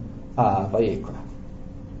in Vayikra.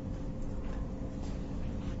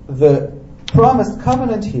 The promised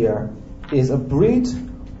covenant here is a Brit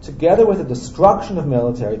together with the destruction of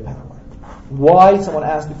military power. Why? Someone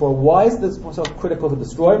asked before, why is this so critical to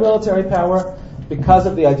destroy military power? Because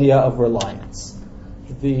of the idea of reliance.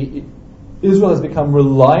 Israel has become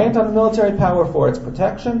reliant on military power for its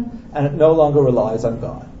protection, and it no longer relies on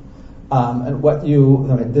God.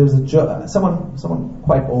 There was a joke. Someone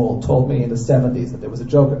quite old told me in the 70s that there was a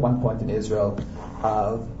joke at one point in Israel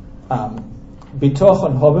of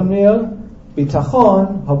Bitochon hobemil,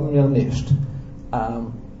 bitachon hobemil nisht.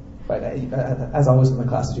 As always in my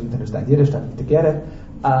classes, you need to understand Yiddish, don't need to get it.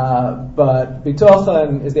 But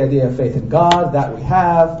bitochon is the idea of faith in God, that we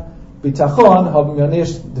have. Bitachon hobemil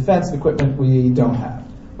nisht, defense equipment we don't have.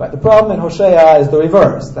 But the problem in Hosea is the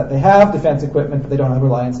reverse, that they have defense equipment, but they don't have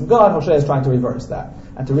reliance in God. Hosea is trying to reverse that.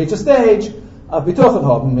 And to reach a stage of bitochon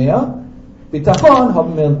hobemil, bitachon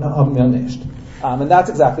hobemil nisht. And that's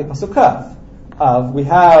exactly Pasuk Kaf. We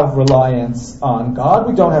have reliance on God,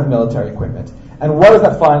 we don't have military equipment. And what does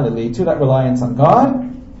that finally lead to, that reliance on God?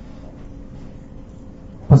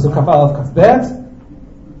 Pasuk Kaf Aleph Kaf Bet.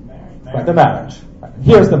 Right, the marriage. Right,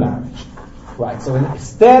 here's the marriage. Right, so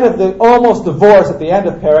instead of the almost divorce at the end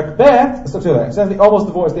of Perek Bet, instead of the almost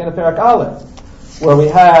divorce at the end of Perek Aleph, where we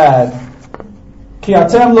had Ki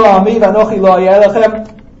atem lo ami v'anochi lo yeh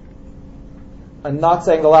lechem, and not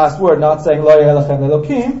saying the last word, not saying lo yeh lechem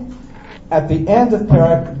Elokim, at the end of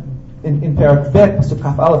Perek, in Perek Bet, Pasuk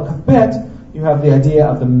Kaf Aleph Kaf Bet, you have the idea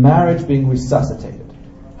of the marriage being resuscitated.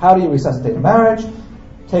 How do you resuscitate a marriage?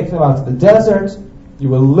 Take them out to the desert.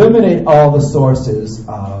 You eliminate all the sources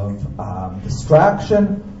of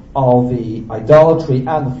distraction, all the idolatry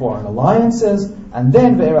and the foreign alliances, and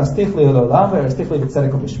then ve'erastich li l'olam, ve'erastich li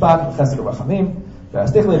b'tzedek u'mishpat, v'chesed u'rachamim,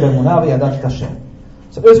 ve'erastich li b'emunah v'yadat Hashem.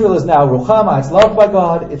 So Israel is now Ruchama, it's loved by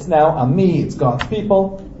God, it's now Ami, it's God's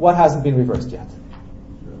people. What hasn't been reversed yet?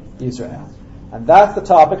 Israel. And that's the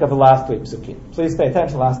topic of the last three psukim. Please pay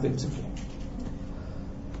attention to the last three psukim.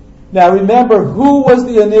 Now remember, who was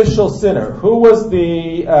the initial sinner? Who was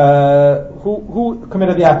the who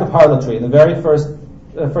committed the act of harlotry in the very first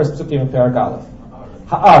psukim of Perek Aleph?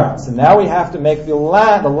 Haaretz. And now we have to make the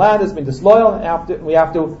land has been disloyal, and we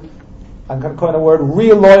have to, I'm going to coin a word,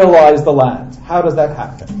 re-loyalize the land. How does that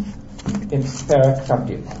happen? In Perek Kaf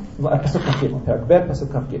Gimel. Pasuk Kaf Gimel. Perek Bet,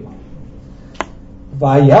 Pasuk Kaf Gimel.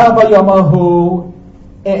 Vaya bayom hahu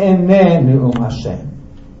e'eneh ne'um Hashem.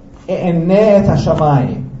 E'eneh et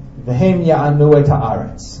hashamayim. V'hem ya'anu et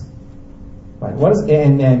ha'aretz. Right, what does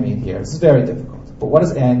e'eneh mean here? This is very difficult. But what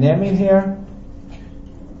does e'eneh mean here?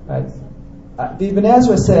 Right. The Ibn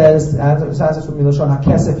Ezra says, as it says from Milashon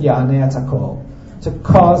HaKesef ya'aneh et hakol, to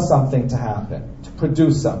cause something to happen, to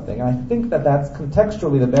produce something. And I think that that's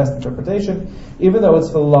contextually the best interpretation, even though it's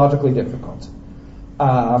philologically difficult.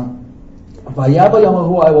 Vayaba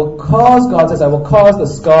Yamahu, I will cause, God says, I will cause the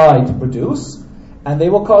sky to produce, and they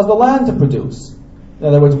will cause the land to produce. In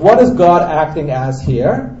other words, what is God acting as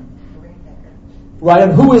here? Right,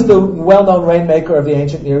 and who is the well-known rainmaker of the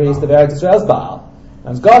ancient Near East, of Eretz Israel's Baal?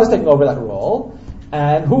 And God is taking over that role.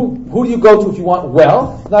 And who do you go to if you want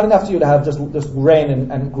wealth? Not enough for you to have just rain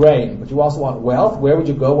and grain, but you also want wealth. Where would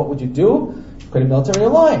you go? What would you do? Create a military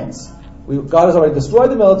alliance. God has already destroyed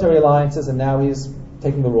the military alliances, and now He's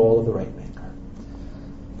taking the role of the rainmaker.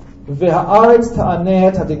 The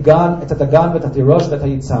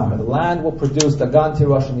land will produce dagan,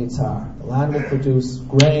 tirosh, and yitzhar. The land will produce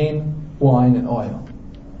grain, wine, and oil.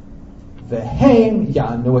 Vehem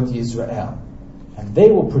ya'anu et Yisrael. And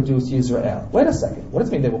they will produce Yisrael. Wait a second. What does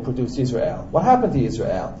it mean they will produce Yisrael? What happened to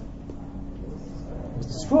Israel? It was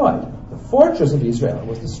destroyed. The fortress of Israel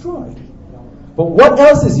was destroyed. But what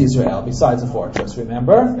else is Israel besides the fortress?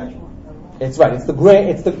 Remember? It's right. It's the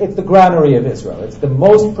granary of Israel. It's the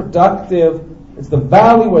most productive. It's the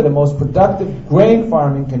valley where the most productive grain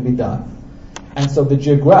farming can be done. And so the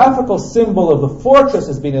geographical symbol of the fortress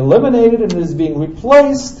has been eliminated and is being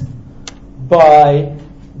replaced by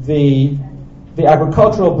the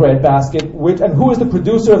agricultural breadbasket. And who is the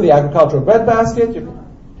producer of the agricultural breadbasket?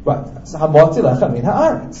 Right. Hamotzi lechem min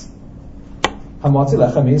haaretz. Hamotzi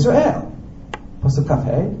lechem min Israel. Pasuk Kaf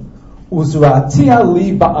Hey. Uzrati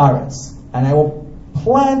li ba'aretz. And I will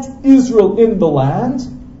plant Israel in the land.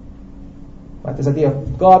 Right, this idea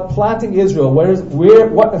of God planting Israel.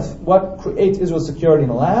 What creates Israel's security in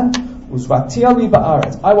the land? Uzrati li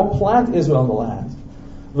ba'aretz. I will plant Israel in the land.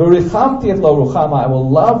 V'richamti et lo ruchama. I will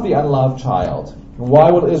love the unloved child. And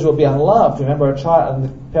why will Israel be unloved? Remember, a child in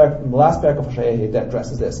the last paragraph of Hosea, he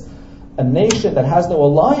addresses this. A nation that has no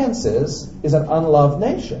alliances is an unloved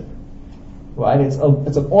nation. Right? It's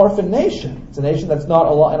an orphan nation. It's a nation that's not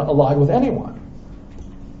allied with anyone.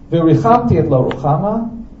 V'richamti et lo ruchama.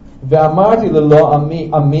 Ve'amarti lelo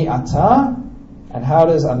ami ata. And how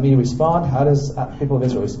does Ami respond? How does people of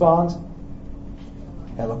Israel respond?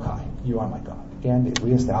 Elokai, you are my God. Again, the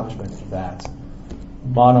reestablishment of that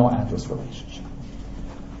monoandrous relationship.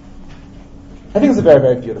 I think it's a very,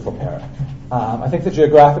 very beautiful parak. I think the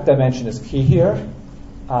geographic dimension is key here,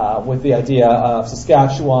 with the idea of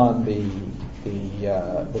Saskatchewan,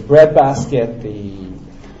 the breadbasket,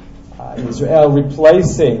 Israel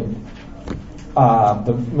replacing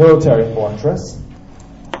the military fortress.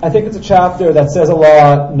 I think it's a chapter that says a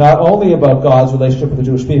lot not only about God's relationship with the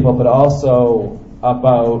Jewish people, but also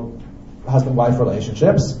about husband-wife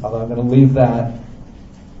relationships. Although I'm going to leave that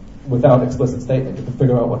without explicit statement. You can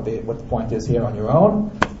figure out what the point is here on your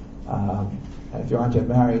own. And if you aren't yet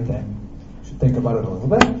married, then you should think about it a little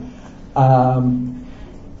bit.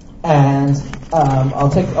 I'll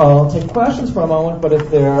take questions for a moment. But if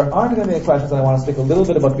there aren't going to be any questions, I want to speak a little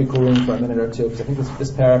bit about Bikurim for a minute or two, because I think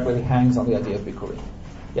this parak really hangs on the idea of Bikurim.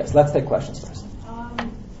 Yes, let's take questions first. I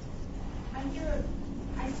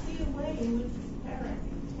see a way in which this parak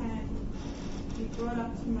can be brought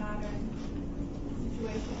up to modern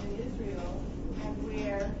situation in Israel, and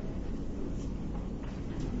where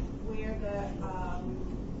the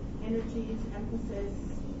energies, emphasis,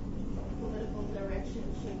 political direction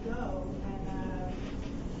should go. And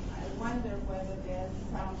I wonder whether there's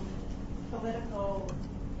some political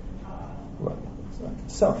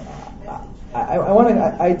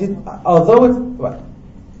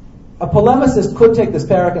a polemicist could take this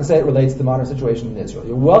parak and say it relates to the modern situation in Israel.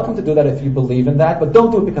 You're welcome to do that if you believe in that, but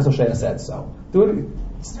don't do it because Hosea said so. Do it.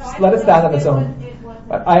 Let it stand on its own.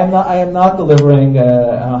 I am not delivering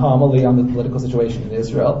a homily on the political situation in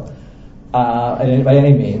Israel by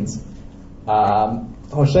any means.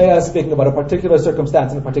 Hosea is speaking about a particular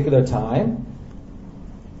circumstance in a particular time.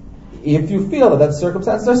 If you feel that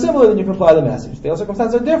circumstances are similar, then you can apply the message. If the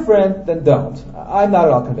circumstances are different, then don't. I'm not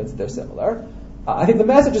at all convinced that they're similar. I think the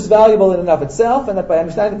message is valuable in and of itself, and that by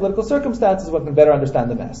understanding the political circumstances, one can better understand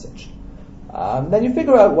the message. Then you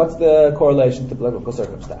figure out what's the correlation to political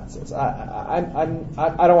circumstances. I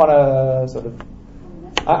don't want to sort of.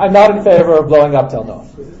 I'm not in favor of blowing up Tel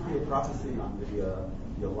Nov. Could this be a prophecy on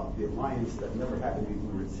the alliance that never happened between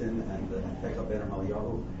Ritzin and Pekah ben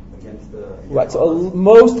Amaliyahu against the... Right, so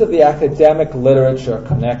most of the academic literature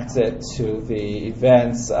connects it to the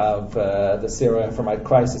events of the Syro-Ephraimite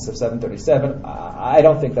crisis of 737. I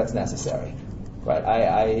don't think that's necessary. Right,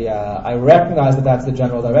 I recognize that that's the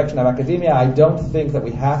general direction of academia. I don't think that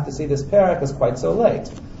we have to see this parak as quite so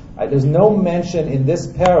late. Right, there's no mention in this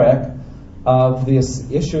parak of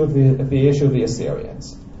this issue of the issue of the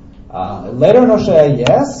Assyrians. Later in Hosea,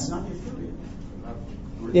 yes.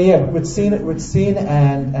 Yeah. Ritzin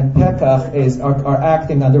and Pekach are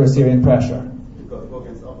acting under Assyrian pressure.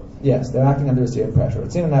 Yes, they're acting under Assyrian pressure.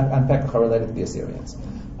 Ritzin and Pekach are related to the Assyrians.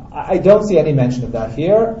 I don't see any mention of that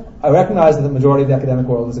here. I recognize that the majority of the academic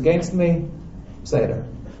world is against me. Seder.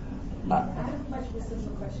 I have a question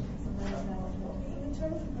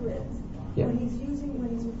Hashem's Brit, Yeah. when he's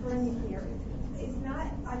referring here, it's not,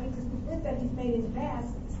 because the Brit that he's made in the past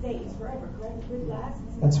stays forever, correct? The Brit lasts.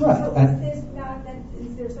 That's right. So And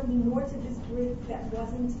is there something more to this Brit that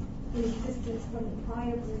wasn't in existence from the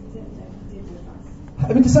prior Brit that he did with us?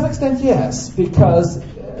 I mean, to some extent, yes, because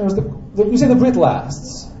you say the Brit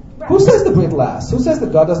lasts. Right. Who says the Brit lasts? Who says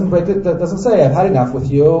that God doesn't break it? That doesn't say, "I've had enough with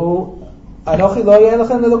you." Anochi lo yeh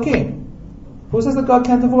lechem elokim. Who says that God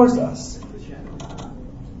can't divorce us?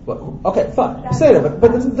 Well, okay, fine.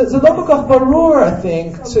 But it's a lo kach barur, I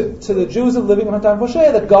think, to the Jews of living in Hatan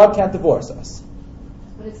Hoshea that God can't divorce us.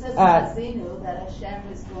 But it says in Hazinu that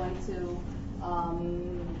Hashem is going to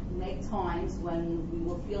make times when we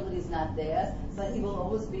will feel that He's not there, but He will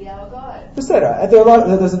always be our God.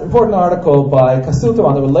 There's an important article by Kasuto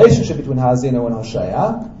on the relationship between Hazinu and Hoshea.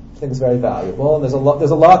 I think it's very valuable, and there's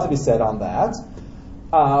a lot to be said on that.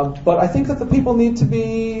 But I think that that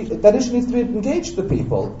issue needs to be engaged to the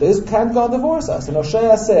people. Can God divorce us? And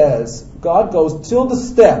Hoshea says God goes till the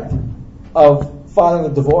step of filing the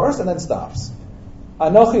divorce and then stops.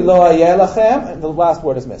 Anochi lo ayeh lachem, and the last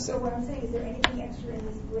word is missing. So what I'm saying is, there anything extra in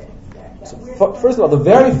this Brit? First of all, the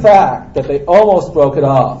very fact that they almost broke it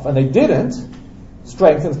off and they didn't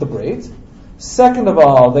strengthens the Brit. Second of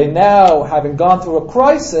all, they now, having gone through a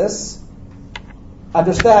crisis,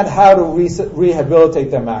 understand how to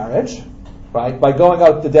rehabilitate their marriage, right? By going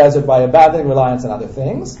out the desert, by abandoning reliance on other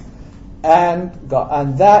things, and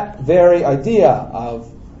that very idea of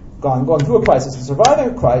going through a crisis and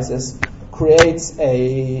surviving a crisis creates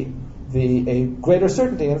a greater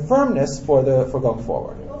certainty and firmness for going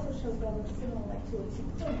forward. It also shows that it's similar to a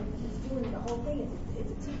tikkun, because he's doing the whole thing.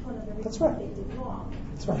 It's a tikkun of everything That's right. they did wrong.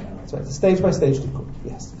 That's right. It's a stage by stage tikkun.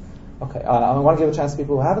 Yes. Okay. I want to give a chance to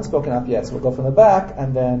people who haven't spoken up yet, so we'll go from the back,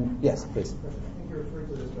 and then yes, please. I think you referred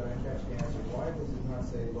to this, but I didn't catch the answer. Why does it not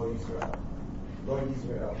say Lo Yisrael? Lo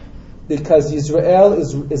Yisrael. Because Yisrael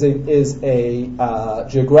is a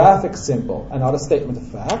geographic symbol and not a statement of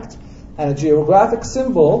fact, and a geographic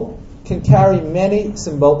symbol can carry many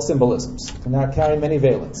symbolisms, can carry many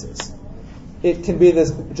valences. It can be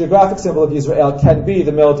this geographic symbol of Israel can be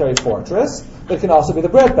the military fortress, but it can also be the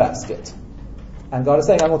breadbasket. And God is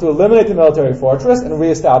saying, I'm going to eliminate the military fortress and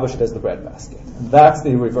reestablish it as the breadbasket. And that's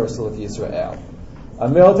the reversal of Yisrael. A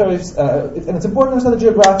military, and it's important to understand the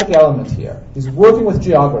geographic element here. He's working with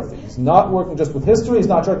geography. He's not working just with history. He's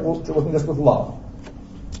not working just with law.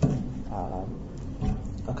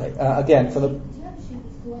 Okay, again, for the...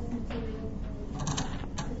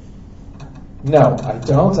 No, I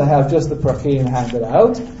don't. I have just the Prachim handed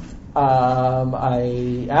out. I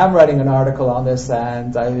am writing an article on this,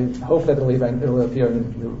 and I hope that it will appear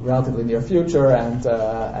in the relatively near future, and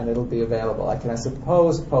it'll be available. I can, I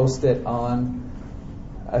suppose, post it on...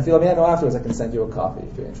 If you let me know afterwards, I can send you a copy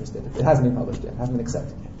if you're interested. It hasn't been published yet. It hasn't been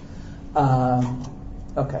accepted yet.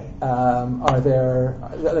 Okay. Are there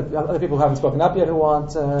other people who haven't spoken up yet who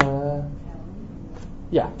want...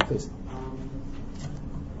 Yeah, please.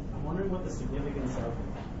 I'm wondering what the significance of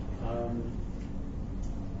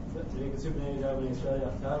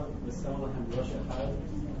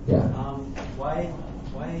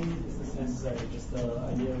why is this necessary? Just the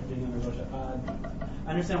idea of being under Rosh Echad. I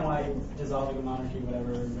understand why dissolving a monarchy,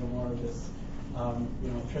 whatever, no more of this,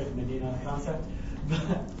 Trade Medina concept.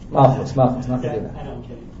 Malchus, not Medina. I know, I'm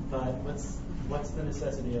kidding. But what's the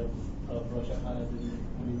necessity of Rosh Echad? I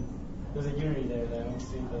mean, there's a unity there that I don't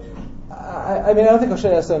see I don't think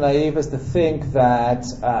Hoshea is so naive as to think that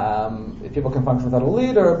people can function without a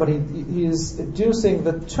leader, but he's deducing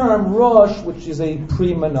the term Rosh, which is a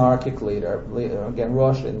pre-monarchic leader. Again,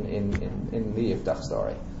 Rosh in the Yiftach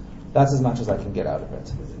story. That's as much as I can get out of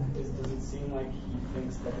it. Does it seem like he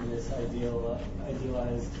thinks that in this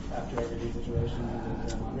idealized after every situation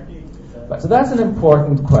in a monarchy? Right, so that's an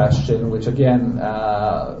important question, which again,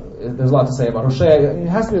 there's a lot to say about Hoshea. It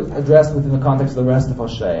has to be addressed within the context of the rest of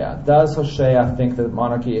Hoshea. Does Hoshea think that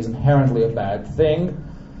monarchy is inherently a bad thing?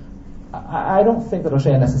 I don't think that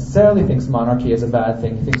Hoshea necessarily thinks monarchy is a bad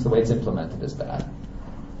thing. He thinks the way it's implemented is bad.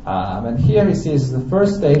 And here he sees the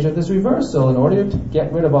first stage of this reversal. In order to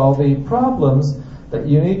get rid of all the problems, that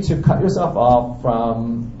you need to cut yourself off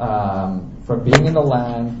from being in the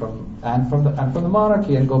land, from the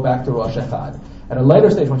monarchy, and go back to Rosh Echad. At a later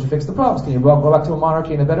stage, once you fix the problems, can you go back to a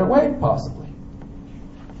monarchy in a better way? Possibly.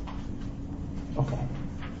 Okay.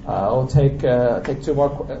 We'll take two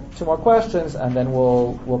more questions, and then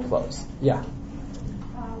we'll close. Yeah.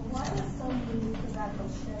 What is so unique about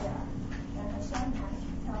Hoshea that Hashem has to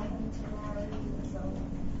tell him to marry Zoe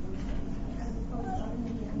as opposed to other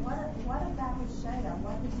men? What about Hoshea?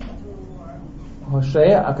 What did he do?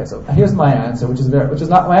 Hoshea. Okay, so here's my answer, which is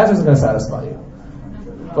my answer isn't going to satisfy you.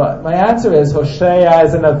 But my answer is Hosea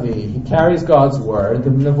is a Navi. He carries God's word. The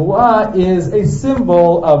Nevuah is a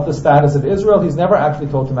symbol of the status of Israel. He's never actually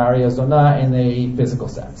told to marry a Zonah in a physical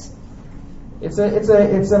sense. It's a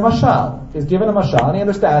mashal. He's given a mashal, and he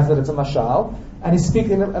understands that it's a mashal, and he's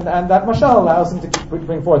speaking, and that mashal allows him to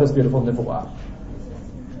bring forth this beautiful Nevuah.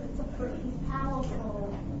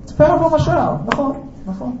 It's a powerful mashal.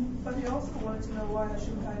 But he also wanted to know why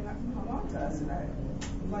Hashem had not come on to us, and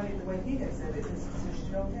the way he had said it is to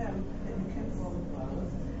show him that you can fall in love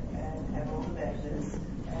and have all the badness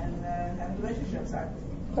and have relationships.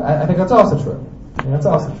 I think that's also true. Yeah, that's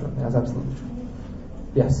also true. Yeah, that's absolutely true.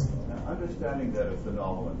 Yes? Understanding that it's a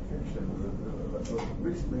novel and fiction, the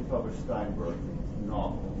recently published Steinberg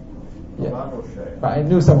novel about Hosea. Right, I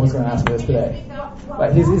knew someone was going to ask me this today.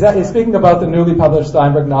 Right, he's speaking about the newly published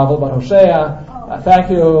Steinberg novel about Hosea. Thank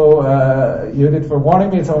you, Judith, for warning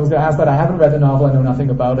me. Someone's going to ask that. I haven't read the novel. I know nothing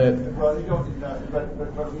about it. Well, he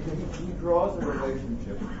draws a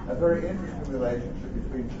relationship, a very interesting relationship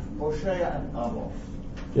between Hosea and Amos.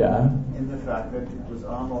 Yeah. In the fact that it was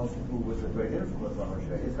Amos who was a great influence on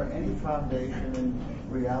Hosea. Is there any foundation in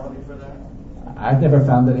reality for that? I've never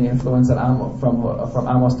found any influence from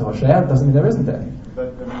Amos to Hosea. It doesn't mean there isn't any.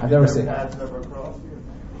 But I've never seen it. Never crossed you.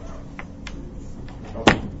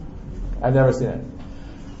 I've never seen it.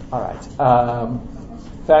 All right.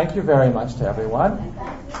 Thank you very much to everyone,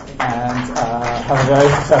 and have a very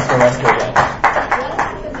successful rest of the day.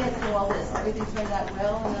 Everything turned out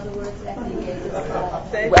well. In other words,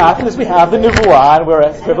 after this, we have the Nevuah, and we're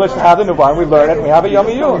privileged to have the Nevuah, and we learn it, and we have a Yom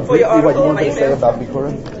Iyun. What you wanted to say about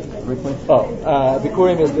Bikurim?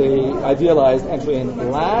 Bikurim is the idealized entry into the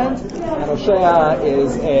land, and Hosea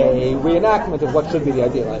is a reenactment of what should be the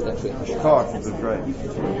idealized entry into the land. That's right.